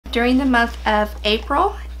during the month of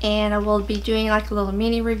April, and I will be doing like a little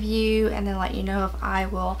mini review and then let you know if I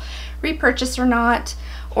will repurchase or not,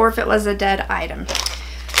 or if it was a dead item.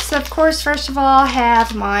 So of course, first of all, I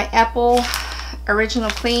have my Apple Original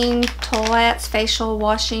Clean Toilettes, facial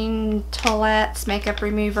washing toilettes, makeup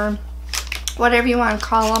remover, whatever you want to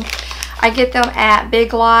call them. I get them at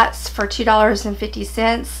Big Lots for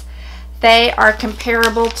 $2.50. They are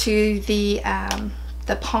comparable to the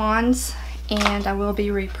Ponds, and I will be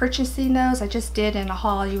repurchasing those. I just did in a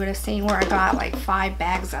haul. You would have seen where I got like 5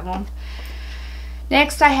 bags of them.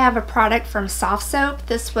 Next, I have a product from Soft Soap.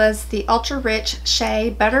 This was the Ultra Rich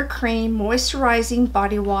Shea Buttercream Moisturizing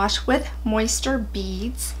Body Wash with Moisture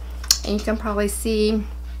Beads. And you can probably see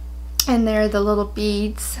in there the little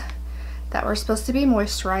beads that were supposed to be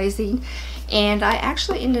moisturizing. And I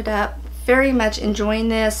actually ended up very much enjoying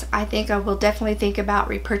this. I think I will definitely think about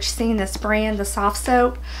repurchasing this brand, the Soft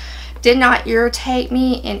Soap. Did not irritate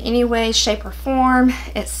me in any way, shape, or form.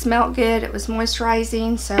 It smelled good. It was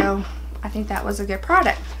moisturizing, so I think that was a good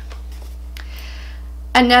product.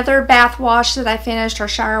 Another bath wash that I finished, or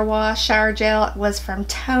shower wash, shower gel, was from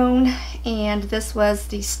Tone, and this was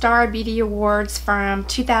the Star Beauty Awards from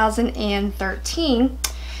 2013.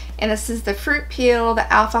 And this is the Fruit Peel,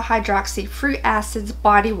 the Alpha Hydroxy Fruit Acids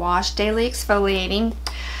Body Wash Daily Exfoliating.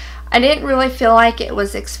 I didn't really feel like it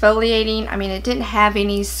was exfoliating. I mean, it didn't have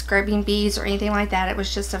any scrubbing beads or anything like that. It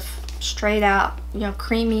was just a straight out, you know,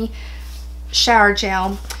 creamy shower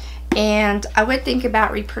gel. And I would think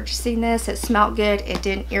about repurchasing this. It smelled good. It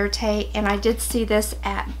didn't irritate. And I did see this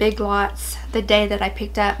at Big Lots the day that I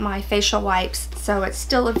picked up my facial wipes. So it's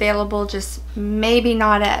still available, just maybe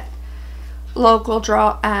not at local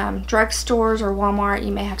drug stores or Walmart.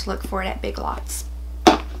 You may have to look for it at Big Lots.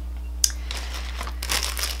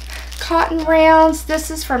 Cotton rounds.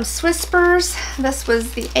 This is from Swispers. This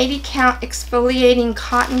was the 80 count exfoliating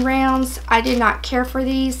cotton rounds. I did not care for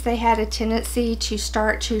these. They had a tendency to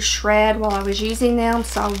start to shred while I was using them,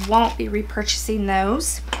 so I won't be repurchasing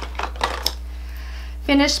those.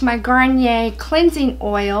 Finished my Garnier cleansing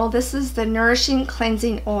oil. This is the Nourishing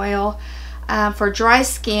Cleansing Oil for dry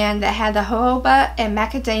skin that had the jojoba and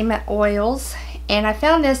macadamia oils, and I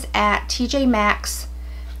found this at TJ Maxx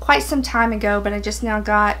quite some time ago, but I just now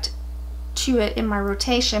got to it in my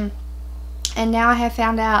rotation, and now I have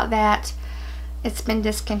found out that it's been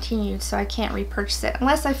discontinued, so I can't repurchase it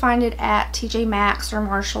unless I find it at TJ Maxx or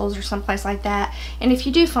Marshall's or someplace like that. And if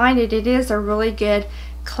you do find it, it is a really good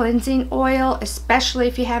cleansing oil, especially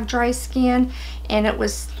if you have dry skin, and it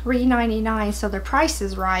was $3.99, so the price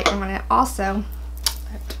is right on it also.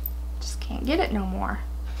 But just can't get it no more.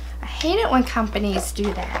 I hate it when companies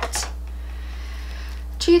do that.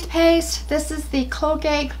 Toothpaste. This is the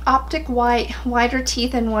Colgate Optic White Whiter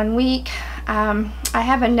Teeth in 1 week. I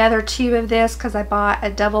have another tube of this because I bought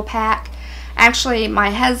a double pack. Actually,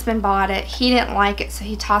 my husband bought it. He didn't like it, so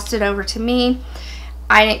he tossed it over to me.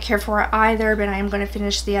 I didn't care for it either, but I am going to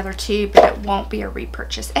finish the other tube, but it won't be a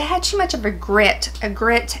repurchase. It had too much of a grit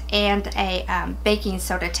and a baking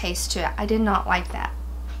soda taste to it. I did not like that.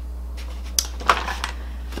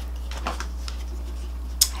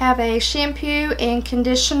 Have a shampoo and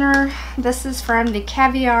conditioner. This is from the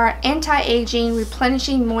Caviar Anti-Aging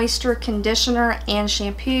Replenishing Moisture Conditioner and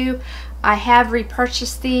Shampoo. I have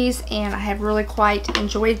repurchased these and I have really quite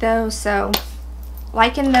enjoyed those, so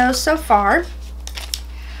liking those so far.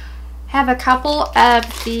 Have a couple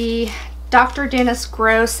of the Dr. Dennis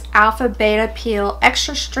Gross Alpha Beta Peel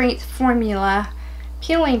Extra Strength Formula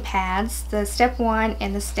peeling pads, the step 1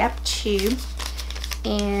 and the step 2.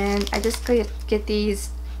 And I just get these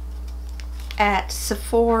at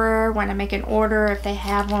Sephora when I make an order, if they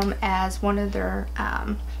have them as one of their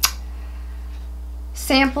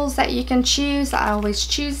samples that you can choose. I always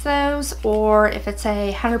choose those, or if it's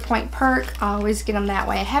a 100-point perk, I always get them that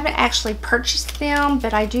way. I haven't actually purchased them,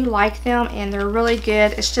 but I do like them and they're really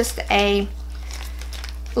good. It's just a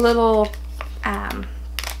little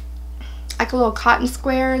like a little cotton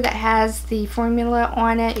square that has the formula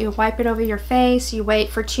on it. You wipe it over your face, you wait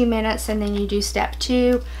for 2 minutes, and then you do step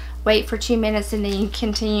 2. Wait for 2 minutes, and then you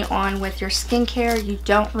continue on with your skincare. You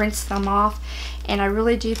don't rinse them off, and I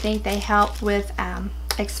really do think they help with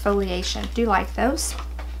exfoliation. Do like those.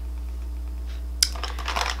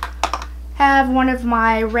 Have one of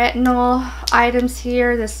my retinol items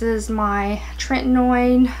here. This is my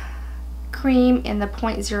tretinoin cream in the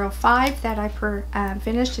 0.05 that I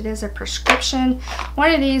finished. It is a prescription.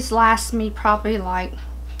 One of these lasts me probably like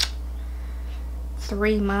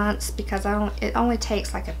 3 months because it only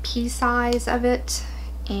takes like a pea size of it,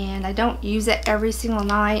 and I don't use it every single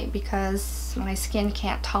night because my skin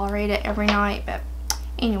can't tolerate it every night. But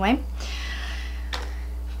anyway,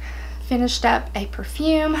 finished up a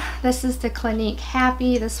perfume. This is the Clinique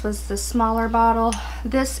Happy. This was the smaller bottle.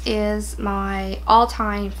 This is my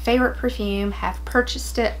all-time favorite perfume. Have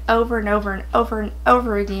purchased it over and over and over and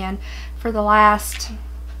over again for the last,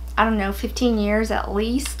 I don't know, 15 years at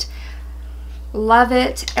least. Love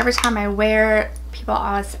it. Every time I wear it, people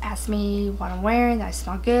always ask me what I'm wearing, that I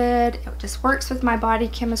smell good. It just works with my body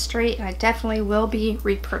chemistry, and I definitely will be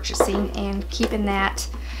repurchasing and keeping that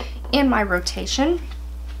in my rotation.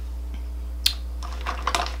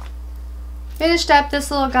 Finished up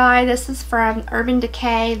this little guy. This is from Urban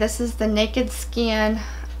Decay. This is the Naked Skin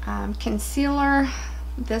concealer.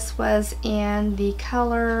 This was in the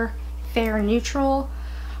color Fair Neutral.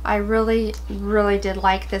 I really did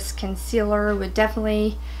like this concealer. Would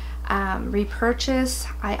definitely repurchase.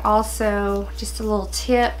 I also, just a little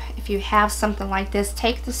tip, if you have something like this,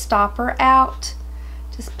 take the stopper out,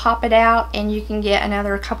 just pop it out, and you can get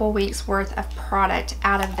another couple weeks worth of product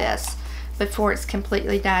out of this before it's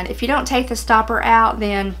completely done. If you don't take the stopper out,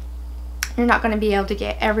 then you're not going to be able to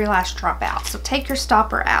get every last drop out. So take your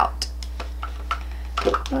stopper out.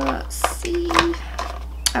 Let's see.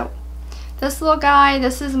 Oh, this little guy,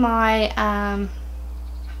 this is my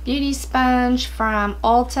beauty sponge from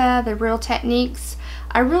Ulta, the Real Techniques.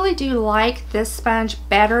 I really do like this sponge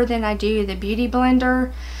better than I do the Beauty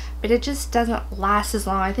Blender, but it just doesn't last as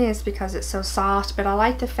long. I think it's because it's so soft, but I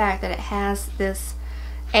like the fact that it has this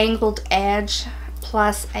angled edge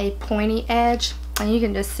plus a pointy edge, and you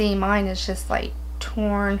can just see mine is just like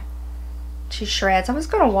torn to shreds. I was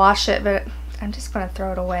going to wash it, but I'm just going to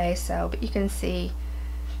throw it away. So, but you can see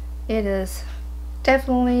it is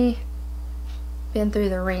definitely been through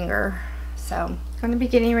the ringer, so I'm going to be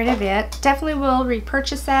getting rid of it. Definitely will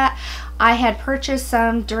repurchase that. I had purchased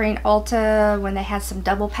some during Ulta when they had some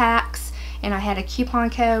double packs, and I had a coupon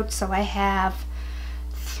code, so I have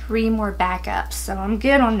 3 more backups, so I'm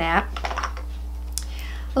good on that.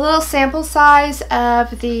 A little sample size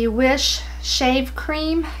of the Wish shave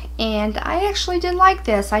cream, and I actually did like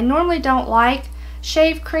this. I normally don't like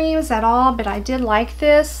shave creams at all, but I did like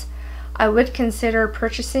this. I would consider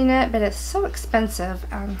purchasing it, but it's so expensive.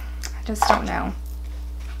 I just don't know.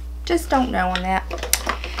 Just don't know on that.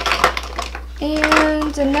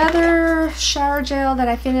 And another shower gel that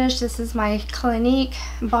I finished. This is my Clinique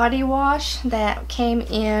body wash that came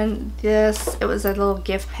in this. It was a little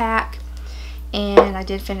gift pack, and I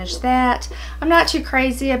did finish that. I'm not too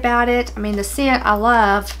crazy about it. I mean, the scent I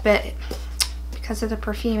love, but because of the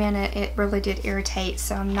perfume in it, it really did irritate,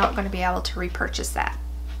 so I'm not going to be able to repurchase that.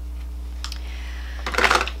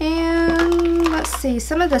 And let's see,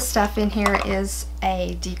 some of the stuff in here is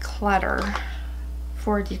a declutter,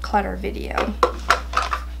 for a declutter video.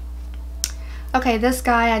 Okay, this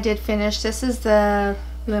guy I did finish. This is the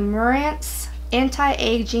Limerence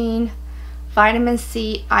Anti-Aging Vitamin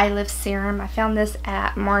C Eye Lift Serum. I found this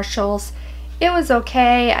at Marshall's. It was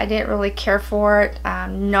okay. I didn't really care for it.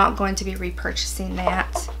 I'm not going to be repurchasing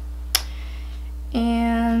that.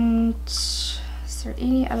 And is there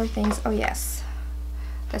any other things? Oh yes,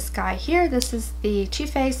 this guy here. This is the Too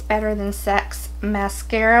Faced Better Than Sex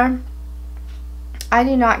mascara. I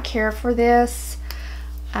do not care for this,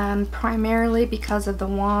 primarily because of the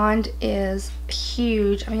wand is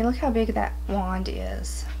huge. I mean, look how big that wand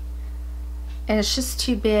is. And it's just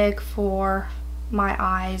too big for my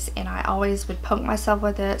eyes, and I always would poke myself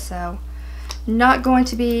with it, so not going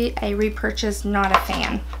to be a repurchase, not a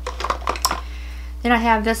fan. Then I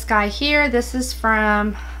have this guy here. This is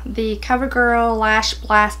from the CoverGirl Lash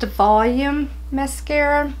Blast Volume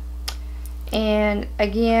Mascara. And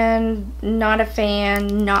again, not a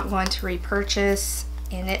fan, not going to repurchase.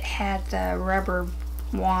 And it had the rubber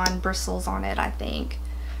wand bristles on it, I think.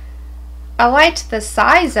 I liked the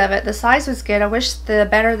size of it. The size was good. I wish the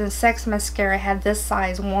Better Than Sex mascara had this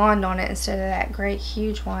size wand on it instead of that great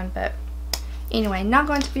huge one. But anyway, not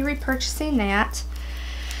going to be repurchasing that.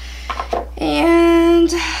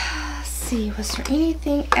 And let's see, was there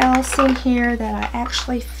anything else in here that I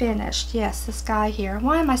actually finished? Yes, this guy here.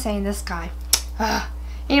 Why am I saying this guy?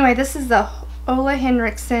 Anyway, this is the Ole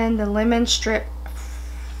Henriksen, the Lemon Strip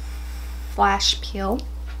Flash Peel.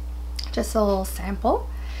 Just a little sample.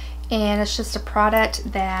 And it's just a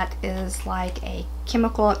product that is like a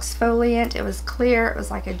chemical exfoliant. It was clear. It was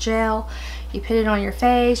like a gel. You put it on your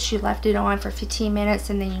face. You left it on for 15 minutes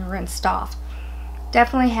and then you rinsed off.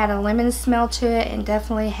 Definitely had a lemon smell to it, and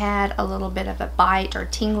definitely had a little bit of a bite or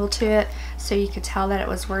tingle to it, so you could tell that it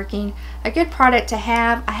was working. A good product to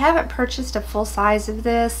have. I haven't purchased a full size of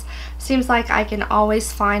this. Seems like I can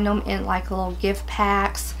always find them in like little gift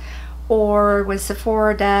packs, or when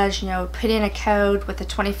Sephora does, you know, put in a code with a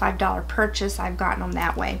 $25 purchase. I've gotten them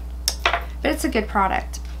that way. But it's a good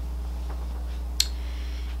product.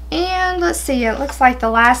 And let's see, it looks like the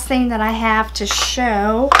last thing that I have to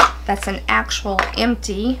show that's an actual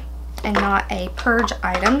empty and not a purge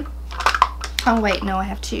item. Oh wait, no, I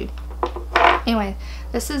have two. Anyway,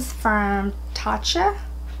 this is from Tatcha,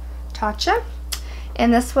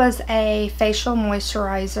 and this was a facial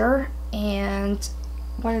moisturizer, and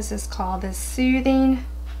what is this called? This smoothing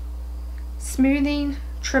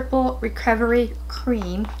triple recovery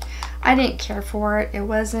cream. I didn't care for it. It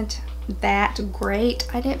wasn't that great.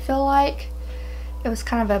 I didn't feel like it was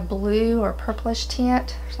kind of a blue or purplish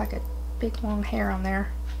tint. There's like a big long hair on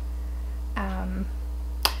there.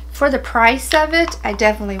 For the price of it, I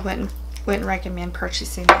definitely wouldn't recommend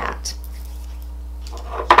purchasing that.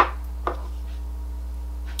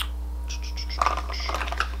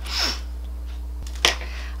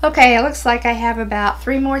 Okay, it looks like I have about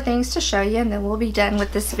 3 more things to show you, and then we'll be done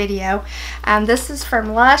with this video. This is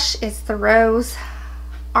from Lush. It's the Rose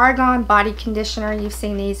Argan Body Conditioner. You've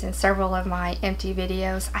seen these in several of my empty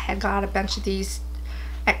videos. I had got a bunch of these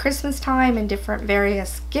at Christmas time in different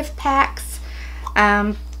various gift packs.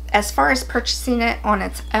 As far as purchasing it on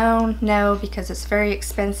its own, no, because it's very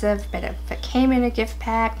expensive. But if it came in a gift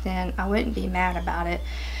pack, then I wouldn't be mad about it.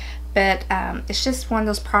 But it's just one of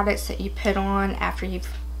those products that you put on after you've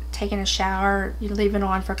taken a shower. You leave it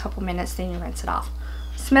on for a couple minutes, then you rinse it off.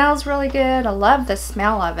 Smells really good. I love the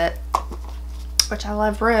smell of it, which I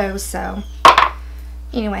love rose. So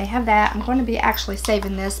anyway, have that. I'm going to be actually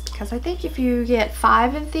saving this because I think if you get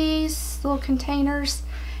 5 of these little containers,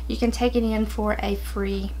 you can take it in for a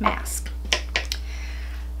free mask.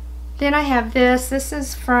 Then I have this. This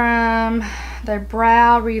is from the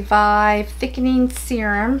Brow Revive Thickening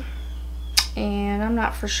Serum, and I'm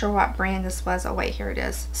not for sure what brand this was. Oh wait, here it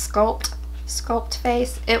is. Sculpt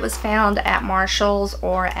Face. It was found at Marshall's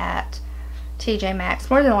or at TJ Maxx,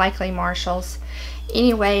 more than likely Marshall's.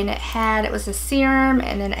 Anyway, and it was a serum,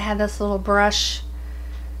 and then it had this little brush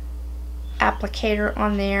applicator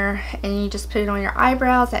on there, and you just put it on your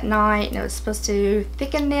eyebrows at night, and it was supposed to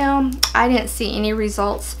thicken them. I didn't see any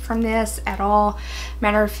results from this at all.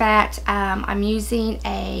 Matter of fact, I'm using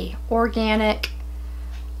a organic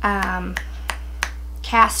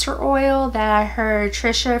castor oil that I heard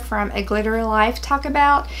Trisha from A Glittery Life talk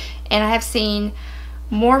about, and I have seen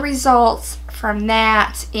more results from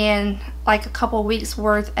that in like a couple weeks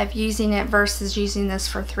worth of using it versus using this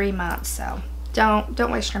for 3 months. So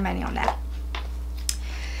don't waste your money on that.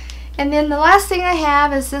 And then the last thing I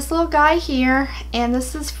have is this little guy here, and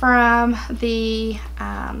this is from the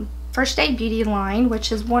First Aid Beauty line,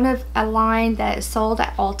 which is one of a line that is sold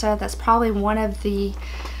at Ulta. That's probably one of the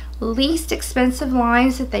least expensive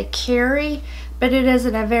lines that they carry, but it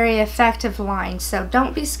isn't a very effective line. So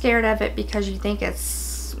don't be scared of it because you think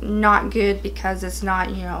it's not good because it's not,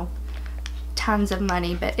 you know, tons of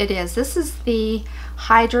money, but it is. This is the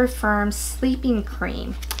Hydra Firm Sleeping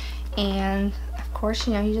Cream, and of course,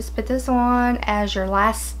 you know, you just put this on as your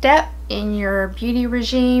last step in your beauty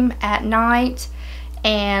regime at night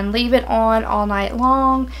and leave it on all night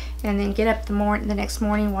long, and then get up the next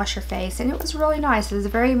morning, wash your face. And it was really nice. It was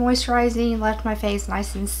very moisturizing, left my face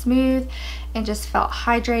nice and smooth, and just felt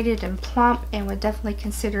hydrated and plump, and would definitely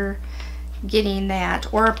consider getting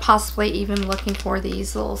that, or possibly even looking for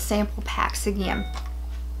these little sample packs again.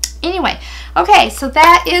 Anyway, okay, so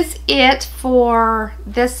that is it for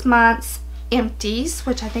this month's empties,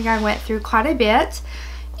 which I think I went through quite a bit,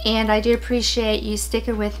 and I do appreciate you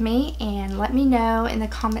sticking with me. And let me know in the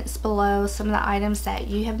comments below some of the items that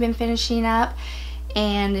you have been finishing up,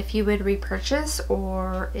 and if you would repurchase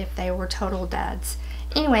or if they were total duds.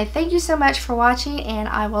 Anyway, thank you so much for watching, and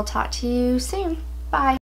I will talk to you soon. Bye.